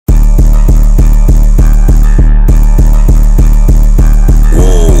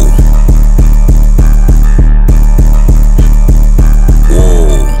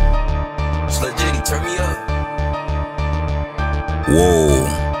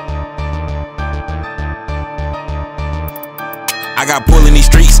I got pull in these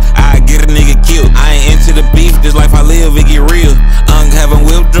streets, I get a nigga killed. I ain't into the beef, this life I live, it get real. Having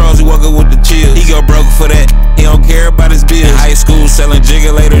withdrawals, he walk up with the chills. He go broke for that, he don't care about his bills. In high school, selling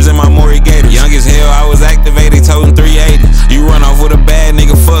jiggelators in my Morrigators. Young as hell, I was activated, toting 380s. You run off with a bad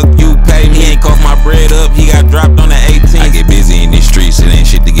nigga, fuck you, pay me. He ain't cough my bread up, he got dropped on the 18th. I get busy in these streets, it ain't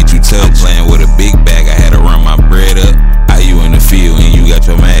shit to get you touched. I'm playing with a big bag, I had to run my bread up. You in the field and you got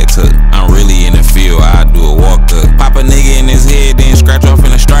your mag tucked. I'm really in the field, I do a walk up. Pop a nigga in his head, then scratch off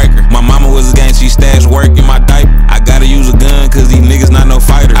in a striker. My mama was a gang, she stashed work in my diaper. I gotta use a gun cause these niggas not no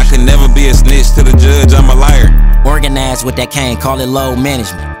fighters. I could never be a snitch to the judge, I'm a liar. Organized with that cane, call it load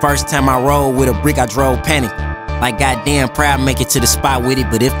management. First time I rolled with a brick, I drove panic. Like goddamn proud, make it to the spot with it.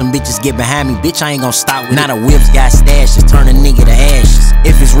 But if them bitches get behind me, bitch, I ain't gon' stop with it. Now the whips got stashes, turn a nigga to ashes.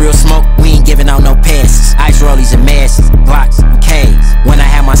 If it's real smoke, we ain't giving out no passes. Ice rollies and masses, Glocks and K's. When I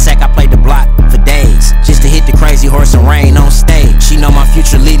had my sack, I played the block for days. Just to hit the crazy horse and rain on stage. She know my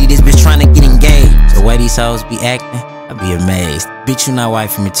future lady, this bitch tryna get engaged. The way these hoes be acting, I be amazed. Bitch, you not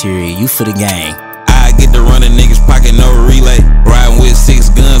wifey material, you for the gang. I get to run a nigga's pocket, no relay. Riding with 6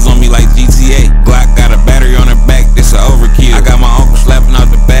 guns on me like GTA. Glock got a battery on her back, this a overkill. I got my uncle slapping out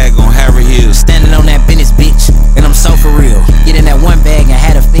the bag on Harry Hill. Standing on that business, bitch, and I'm so for real. Get in that one bag and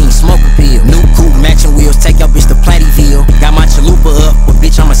had a fiend smoke a pill. New coupe, matching wheels, take your bitch to Platyville. Got my chalupa up, but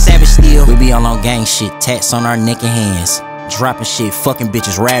bitch, I'm a savage still. We be all on gang shit, tats on our neck and hands. Dropping shit, fucking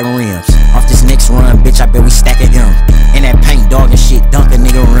bitches, riding rims. Off this next run, bitch, I bet we stack a M. And that paint dog and shit, dunk a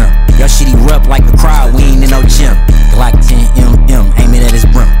nigga rim. Your shit erupt like a crowd, we ain't in no gym. Glock 10 MM, aiming at his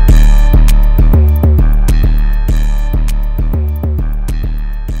brim.